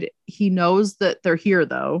hide. He knows that they're here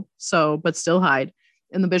though. So, but still hide.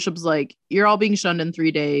 And the bishop's like, you're all being shunned in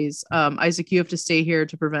 3 days. Isaac, you have to stay here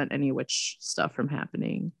to prevent any witch stuff from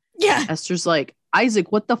happening. Yeah. Esther's like,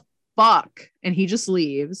 Isaac, what the fuck? And he just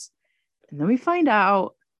leaves. And then we find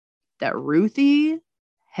out that Ruthie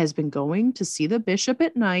has been going to see the bishop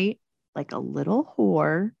at night like a little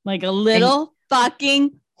whore. Like a little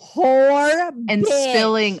fucking whore. And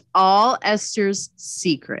spilling all Esther's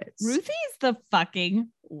secrets. Ruthie's the fucking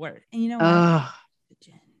word. And you know what?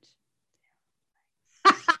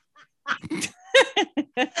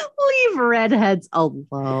 Leave redheads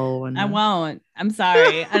alone. I won't. I'm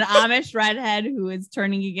sorry. An Amish redhead who is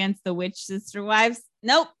turning against the witch sister wives.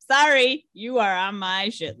 Nope. Sorry. You are on my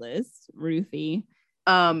shit list, Ruthie.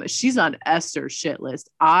 She's on Esther's shit list.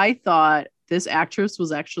 I thought this actress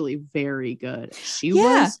was actually very good. She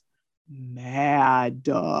was mad.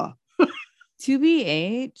 To be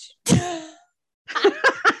aged.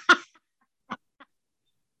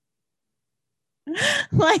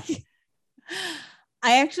 Like,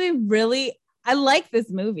 I actually really, I like this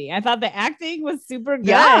movie. I thought the acting was super good.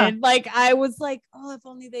 Yeah. Like, I was like, oh, if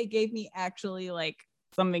only they gave me actually like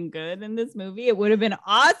something good in this movie, it would have been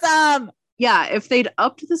awesome. Yeah, if they'd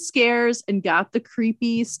upped the scares and got the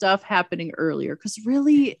creepy stuff happening earlier, because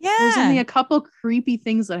really, there's only a couple creepy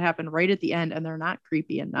things that happen right at the end, and they're not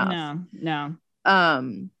creepy enough. No.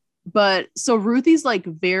 But so Ruthie's like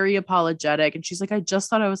very apologetic, and she's like, I just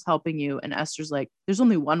thought I was helping you. And Esther's like, there's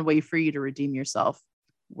only one way for you to redeem yourself.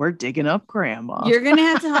 We're digging up grandma. You're gonna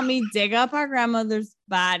have to help me dig up our grandmother's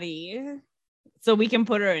body so we can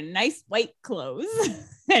put her in nice white clothes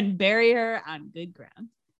and bury her on good ground.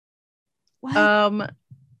 What?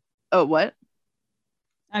 Oh, what?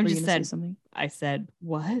 I'm just said something. I said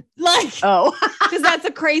what? Like, oh, because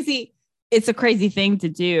it's a crazy thing to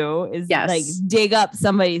do. Is like dig up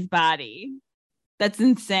somebody's body. That's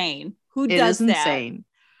insane. Who does that? Insane.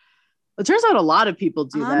 It turns out a lot of people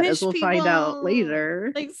do that, as we'll find out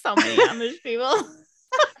later. Like so many Amish people.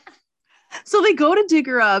 So they go to dig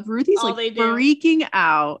her up. Ruthie's like freaking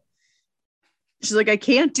out. She's like, I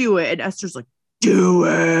can't do it. And Esther's like, do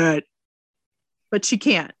it. But she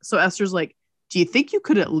can't. So Esther's like, do you think you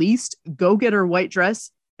could at least go get her white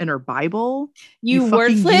dress and her Bible? You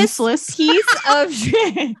worthless useless piece of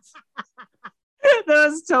shit. That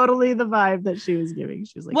was totally the vibe that she was giving.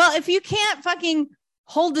 She was like, well, if you can't fucking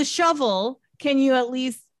hold a shovel, can you at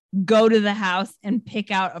least go to the house and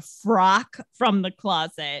pick out a frock from the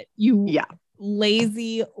closet? You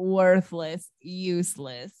lazy, worthless,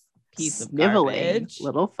 useless piece of garbage.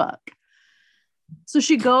 Little fuck. So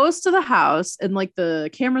she goes to the house and like the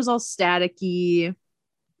camera's all staticky.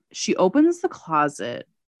 She opens the closet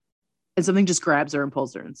and something just grabs her and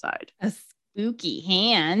pulls her inside. A spooky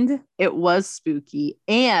hand. It was spooky.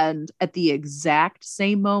 And at the exact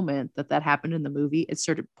same moment that happened in the movie, it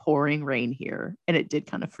started pouring rain here. And it did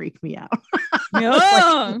kind of freak me out.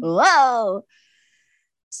 Like, whoa.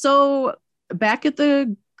 So back at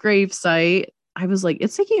the gravesite, I was like,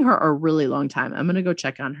 it's taking her a really long time. I'm going to go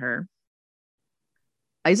check on her.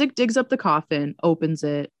 Isaac digs up the coffin, opens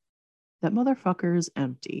it. That motherfucker's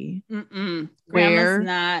empty. Grandma's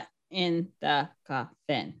not in the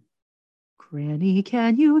coffin. Granny,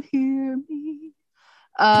 can you hear me?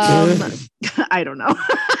 I don't know.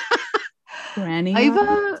 Granny,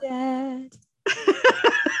 dead.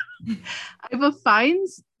 Iva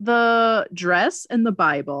finds the dress and the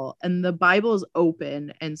Bible, and the Bible is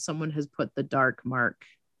open, and someone has put the dark mark.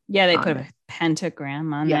 Yeah, they put a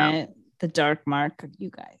pentagram on it. The dark mark.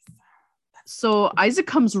 You guys. So Isaac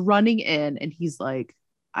comes running in, and he's like,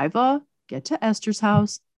 Iva, get to Esther's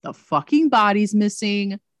house. The fucking body's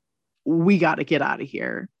missing. We got to get out of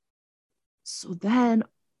here. So then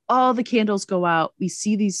all the candles go out. We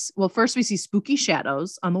see these. Well, first we see spooky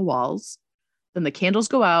shadows on the walls. Then the candles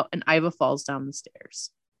go out and Iva falls down the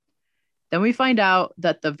stairs. Then we find out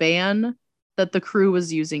that the van that the crew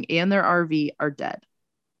was using and their RV are dead.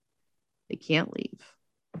 They can't leave.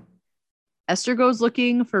 Esther goes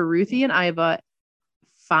looking for Ruthie and Iva,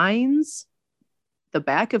 finds the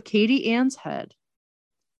back of Katie Ann's head.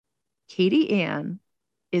 Katie Ann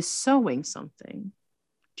is sewing something.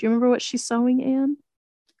 Do you remember what she's sewing, Anne?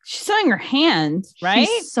 She's sewing her hand, right?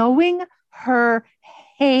 She's sewing her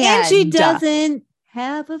hand. And she doesn't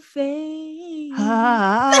have a face.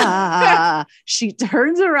 She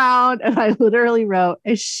turns around and I literally wrote,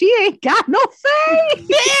 and she ain't got no face. She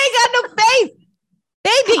ain't got no face.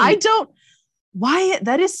 Baby. Why?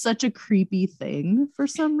 That is such a creepy thing for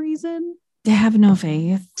some reason. To have no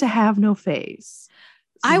face.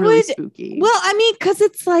 It's really spooky. Well, I mean, because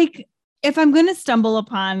it's like, if I'm going to stumble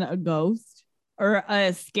upon a ghost or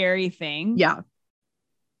a scary thing. Yeah.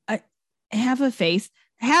 Have a face,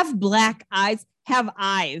 have black eyes, have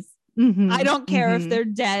eyes. Mm-hmm. I don't care if they're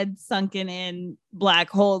dead, sunken in black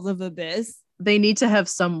holes of abyss. They need to have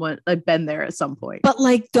someone like been there at some point. But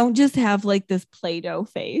like, don't just have like this Play-Doh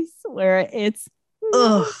face where it's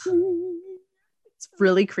it's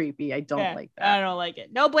really creepy. I don't like that. I don't like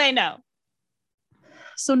it. No bueno.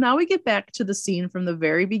 So now we get back to the scene from the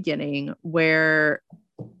very beginning where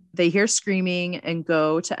they hear screaming and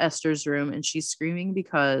go to Esther's room, and she's screaming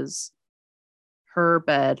because her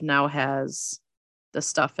bed now has the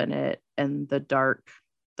stuff in it and the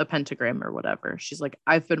pentagram or whatever. She's like,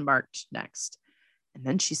 I've been marked next. And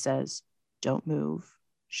then she says, don't move.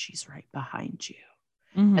 She's right behind you.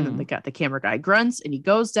 Mm-hmm. And then the camera guy grunts and he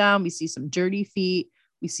goes down. We see some dirty feet.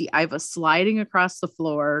 We see Iva sliding across the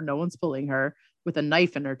floor. No one's pulling her, with a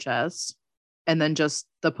knife in her chest. And then just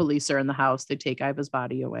the police are in the house. They take Iva's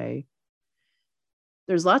body away.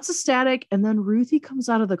 There's lots of static, and then Ruthie comes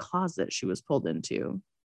out of the closet she was pulled into.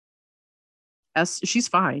 She's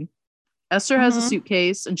fine. Esther has a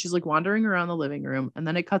suitcase, and she's like wandering around the living room, and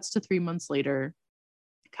then it cuts to 3 months later.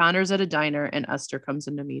 Connor's at a diner, and Esther comes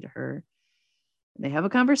in to meet her. And they have a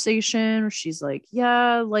conversation where she's like,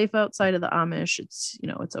 yeah, life outside of the Amish, it's, you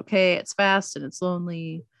know, it's okay. It's fast and it's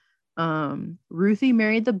lonely. Ruthie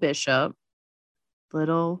married the bishop.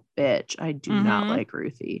 Little bitch. I do not like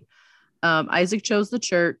Ruthie. Isaac chose the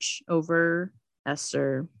church over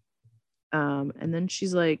Esther. And then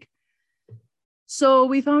she's like, so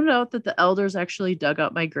we found out that the elders actually dug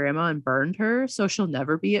up my grandma and burned her, so she'll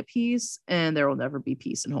never be at peace, and there will never be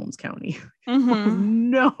peace in Holmes County. Oh,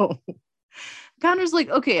 no. Connor's like,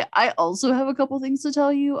 okay, I also have a couple things to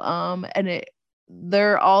tell you. And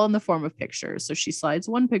they're all in the form of pictures. So she slides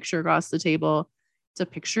one picture across the table. It's a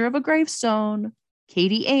picture of a gravestone.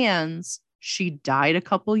 Katie Ann's. She died a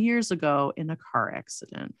couple years ago in a car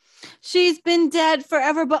accident. She's been dead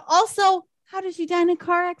forever, but also, how did she die in a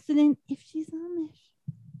car accident if she's Amish?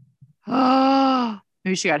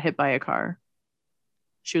 Maybe she got hit by a car.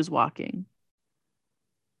 She was walking.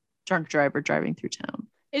 Drunk driver driving through town.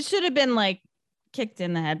 It should have been like kicked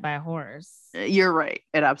in the head by a horse. You're right.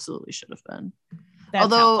 It absolutely should have been. That's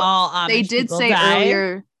although all Amish they did say die.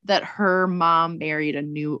 earlier that her mom married a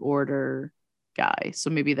New Order guy, so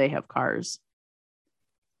maybe they have cars,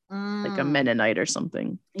 like a Mennonite or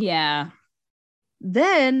something. Yeah.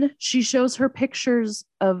 Then she shows her pictures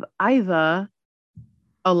of Iva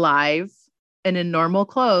alive and in normal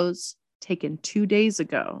clothes taken 2 days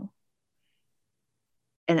ago.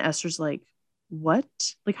 And Esther's like, what?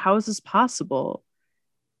 Like, how is this possible?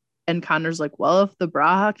 And Connor's like, well, if the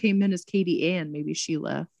Braha came in as Katie Ann, maybe she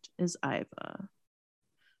left as Iva.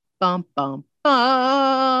 Bum, bum,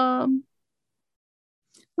 bum.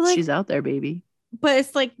 Like, she's out there, baby. But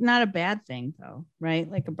it's like not a bad thing, though, right?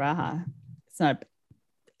 Like a Braha.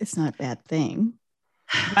 It's not a bad thing.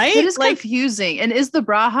 Right? It is like, confusing. And is the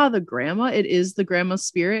Braha the grandma? It is the grandma's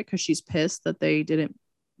spirit because she's pissed that they didn't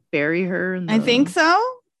bury her. I think so.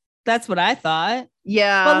 That's what I thought.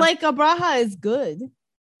 Yeah. But like a Braha is good,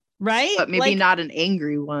 right? But maybe like, not an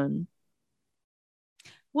angry one.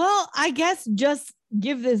 Well, I guess just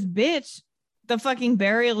give this bitch the fucking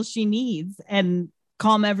burial she needs and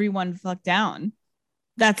calm everyone fuck down.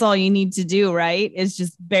 That's all you need to do, right? Is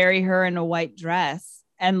just bury her in a white dress.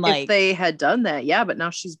 And like, if they had done that, yeah, but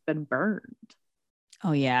now she's been burned.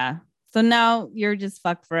 Oh yeah. So now you're just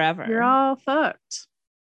fucked forever. You're all fucked.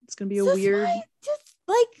 It's gonna be a weird. Just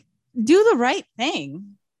like do the right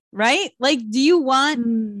thing, right? Like, do you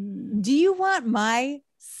want my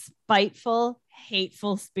spiteful,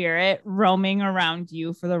 hateful spirit roaming around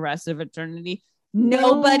you for the rest of eternity? No.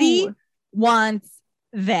 Nobody wants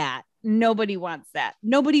that. Nobody wants that.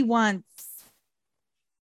 Nobody wants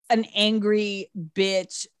an angry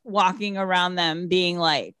bitch walking around them being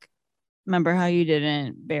like, remember how you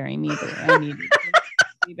didn't bury me, but I needed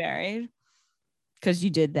to be buried because you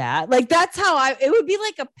did that. Like, that's how it would be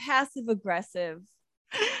like a passive aggressive.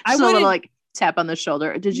 I would like tap on the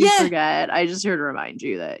shoulder. Did you forget? I just here to remind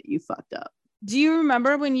you that you fucked up. Do you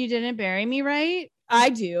remember when you didn't bury me right? I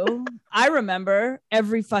do. I remember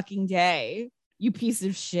every fucking day. You piece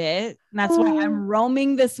of shit. And that's why I'm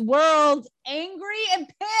roaming this world angry and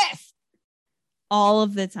pissed all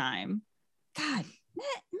of the time. God,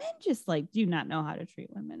 men just like do not know how to treat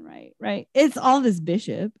women right? It's all this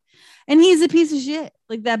bishop. And he's a piece of shit.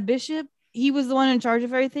 Like that bishop, he was the one in charge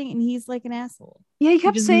of everything. And he's like an asshole. Yeah, he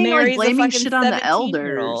kept saying like blaming shit on the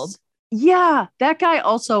elders. Yeah, that guy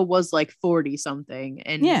also was like 40 something.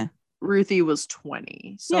 And yeah, Ruthie was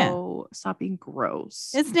 20. So stop being gross.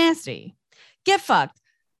 It's nasty. Get fucked.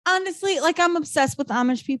 Honestly, like I'm obsessed with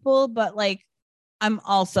Amish people, but like I'm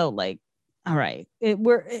also like, all right,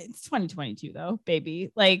 it's 2022 though,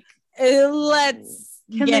 baby. Like let's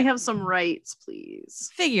they have some rights,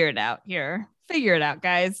 please? Figure it out here. Figure it out,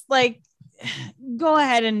 guys. Like go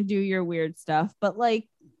ahead and do your weird stuff, but like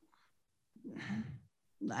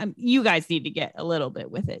you guys need to get a little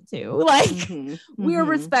bit with it too. Like we're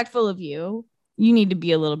respectful of you. You need to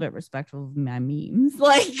be a little bit respectful of my memes.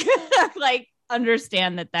 Like, like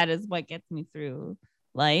understand that is what gets me through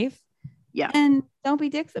life. Yeah. And don't be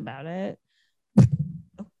dicks about it.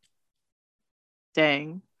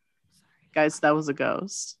 Dang. Guys, that was a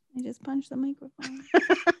ghost. I just punched the microphone.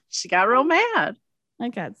 She got real mad. I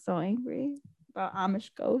got so angry about Amish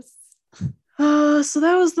ghosts. So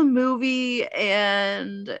that was the movie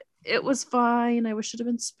and it was fine. I wish it had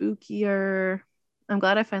been spookier. I'm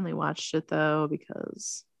glad I finally watched it though,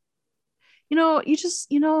 because you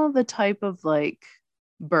know the type of like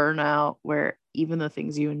burnout where even the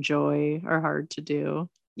things you enjoy are hard to do.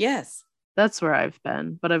 Yes. That's where I've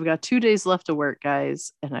been. But I've got 2 days left of work,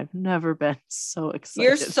 guys, and I've never been so excited.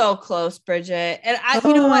 You're so close, Bridget. And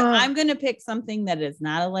you know what? I'm going to pick something that is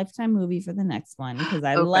not a Lifetime movie for the next one because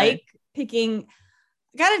I like picking.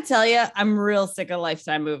 I got to tell you, I'm real sick of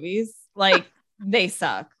Lifetime movies. Like, they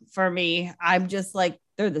suck for me. I'm just like,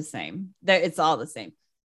 they're the same. It's all the same.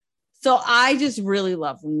 So I just really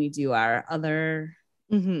love when we do our other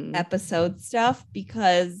episode stuff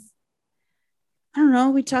because I don't know,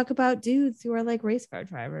 we talk about dudes who are like race car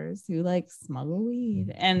drivers who like smuggle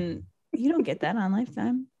weed, and you don't get that on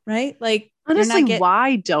Lifetime, right? Like, honestly,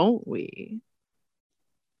 why don't we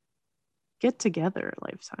get together,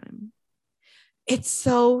 Lifetime? It's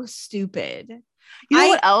so stupid. You know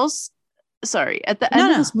what else? Sorry, at the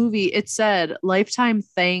end of this movie, it said Lifetime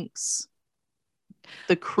thanks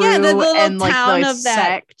the crew and like the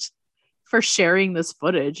sect for sharing this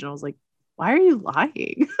footage, and I was like, why are you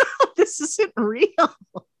lying? This isn't real.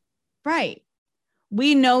 Right.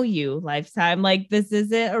 We know you, Lifetime. Like, this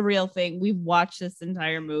isn't a real thing. We've watched this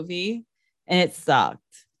entire movie and it sucked.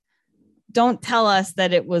 Don't tell us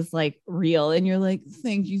that it was like real. And you're like,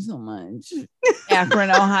 thank you so much, Akron,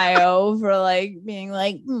 Ohio, for like being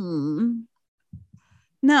like, No.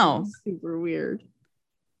 That's super weird.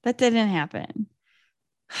 That didn't happen.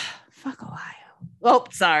 Fuck Ohio. Oh,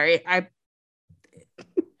 sorry. I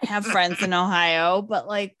have friends in Ohio, but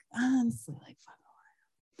like, honestly, like, fuck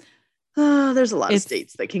Ohio. There's a lot of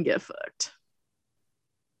states that can get fucked.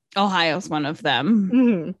 Ohio's one of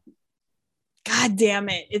them. God damn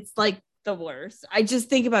it. It's like the worst. I just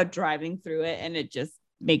think about driving through it and it just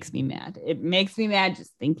makes me mad. It makes me mad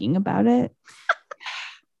just thinking about it.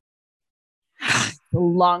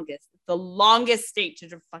 The longest state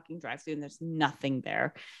to fucking drive through, and there's nothing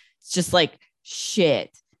there. It's just like shit.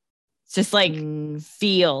 It's just like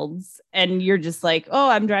fields, and you're just like, oh,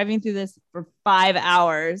 I'm driving through this for 5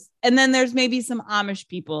 hours. And then there's maybe some Amish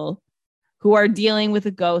people who are dealing with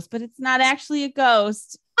a ghost, but it's not actually a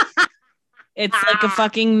ghost. It's like a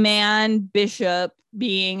fucking man bishop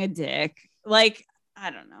being a dick. Like,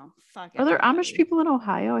 I don't know. Fuck. Are there Amish people in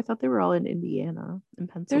Ohio? I thought they were all in Indiana and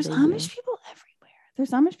Pennsylvania. There's Amish people everywhere.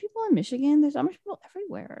 There's Amish people in Michigan. There's Amish people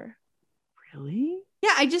everywhere. Really?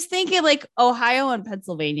 Yeah, I just think it like Ohio and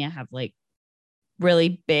Pennsylvania have like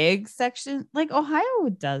really big sections. Like Ohio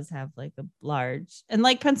does have like a large, and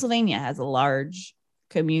like Pennsylvania has a large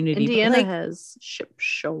community. Indiana like, has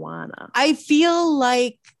Shipshawana. I feel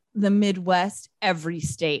like the Midwest, every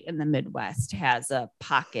state in the Midwest has a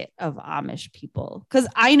pocket of Amish people. Because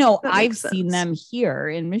I know I've seen them here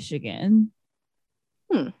in Michigan.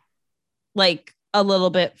 Like a little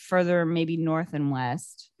bit further, maybe north and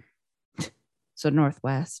west. So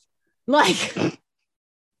Northwest. Like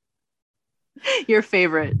your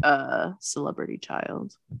favorite celebrity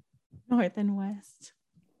child. North and West.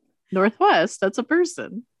 Northwest, that's a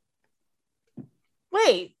person.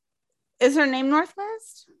 Wait, is her name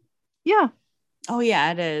Northwest? Yeah. Oh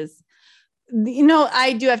yeah, it is. You know,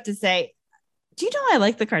 I do have to say, do you know I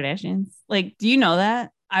like the Kardashians? Like, do you know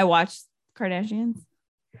that? I watch Kardashians.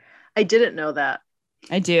 I didn't know that.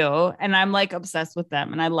 I do. And I'm like obsessed with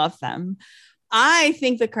them and I love them. I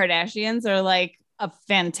think the Kardashians are like a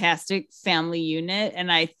fantastic family unit. And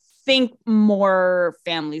I think more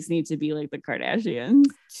families need to be like the Kardashians,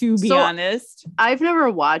 to be honest. I've never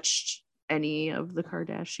watched any of the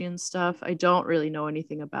Kardashian stuff. I don't really know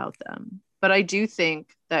anything about them. But I do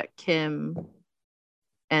think that Kim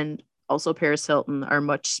and also Paris Hilton are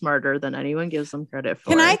much smarter than anyone gives them credit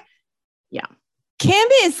for. Yeah. Kim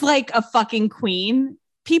is like a fucking queen.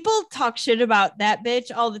 People talk shit about that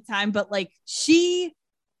bitch all the time, but like she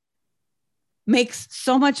makes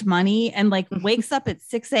so much money and like wakes up at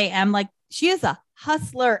 6 a.m. Like she is a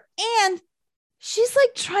hustler and she's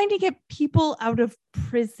like trying to get people out of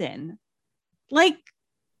prison. Like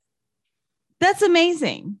that's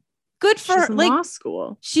amazing. Good for her. Like law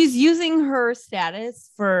school. She's using her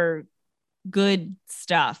status for good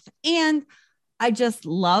stuff. And I just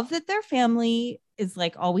love that their family is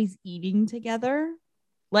like always eating together.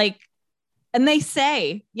 Like, and they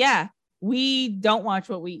say, yeah, we don't watch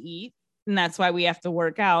what we eat. And that's why we have to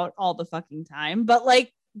work out all the fucking time. But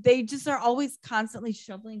like, they just are always constantly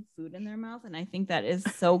shoveling food in their mouth. And I think that is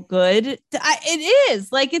so good. It is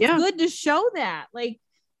like, it's good to show that. Like,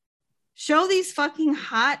 show these fucking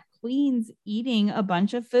hot queens eating a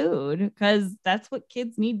bunch of food, because that's what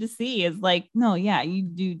kids need to see is like, no, yeah, you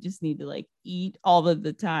do just need to like eat all of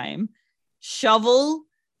the time. Shovel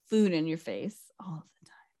food in your face all of the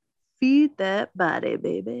time. Feed that body,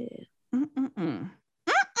 baby.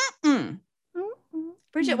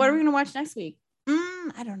 Bridget, what are we going to watch next week?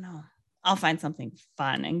 I don't know. I'll find something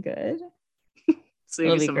fun and good. So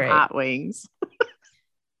maybe some hot wings.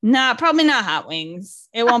 Nah, probably not hot wings.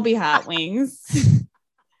 It won't be hot wings.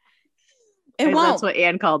 It won't. That's what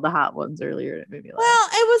Anne called the hot ones earlier. It made me laugh. Well,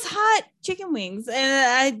 it was hot chicken wings,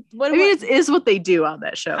 and it is what they do on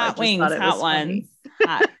that show. Hot wings, hot ones,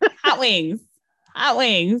 hot wings, hot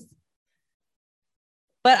wings.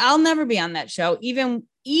 But I'll never be on that show, even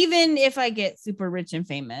if I get super rich and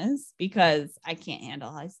famous, because I can't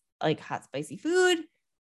handle hot spicy food.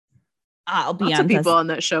 I'll be Lots of people on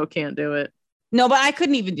that show can't do it. No, but I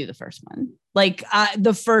couldn't even do the first one. Like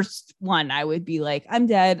the first one, I would be like, I'm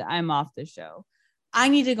dead. I'm off the show. I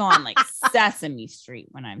need to go on like Sesame Street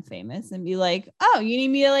when I'm famous and be like, oh, you need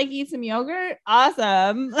me to like eat some yogurt?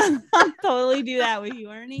 Awesome. I'll totally do that with you,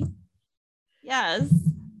 Ernie. Yes.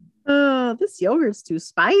 This yogurt's too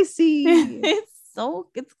spicy.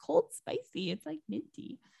 It's cold spicy. It's like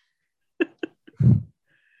minty.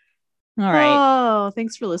 All right. Oh,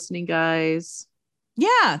 thanks for listening, guys.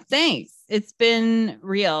 Yeah, thanks. It's been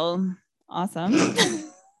real awesome.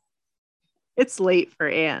 It's late for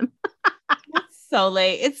Anne. It's so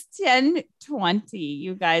late. It's 10:20,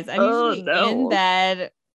 you guys. I'm usually in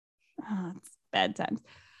bed. Oh, it's bad times.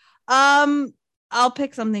 I'll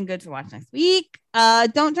pick something good to watch next week.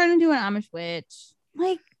 Don't turn into an Amish witch.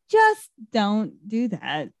 Like, just don't do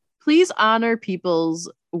that. Please honor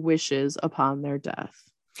people's wishes upon their death.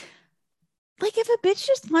 Like, if a bitch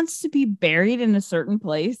just wants to be buried in a certain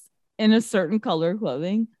place in a certain color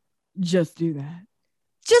clothing, just do that.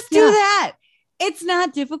 Just do that. It's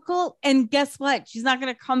not difficult. And guess what? She's not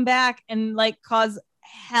going to come back and like cause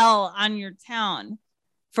hell on your town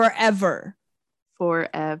forever.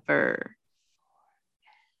 Forever.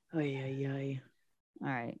 Ay. All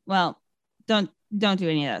right. Well, don't do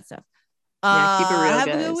any of that stuff. Yeah, keep it real, have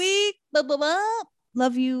guys. a good week. Blah, blah, blah.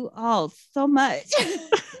 Love you all so much.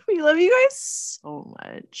 We love you guys so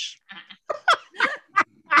much.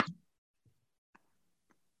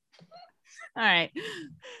 All right.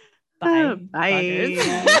 Bye. Bye.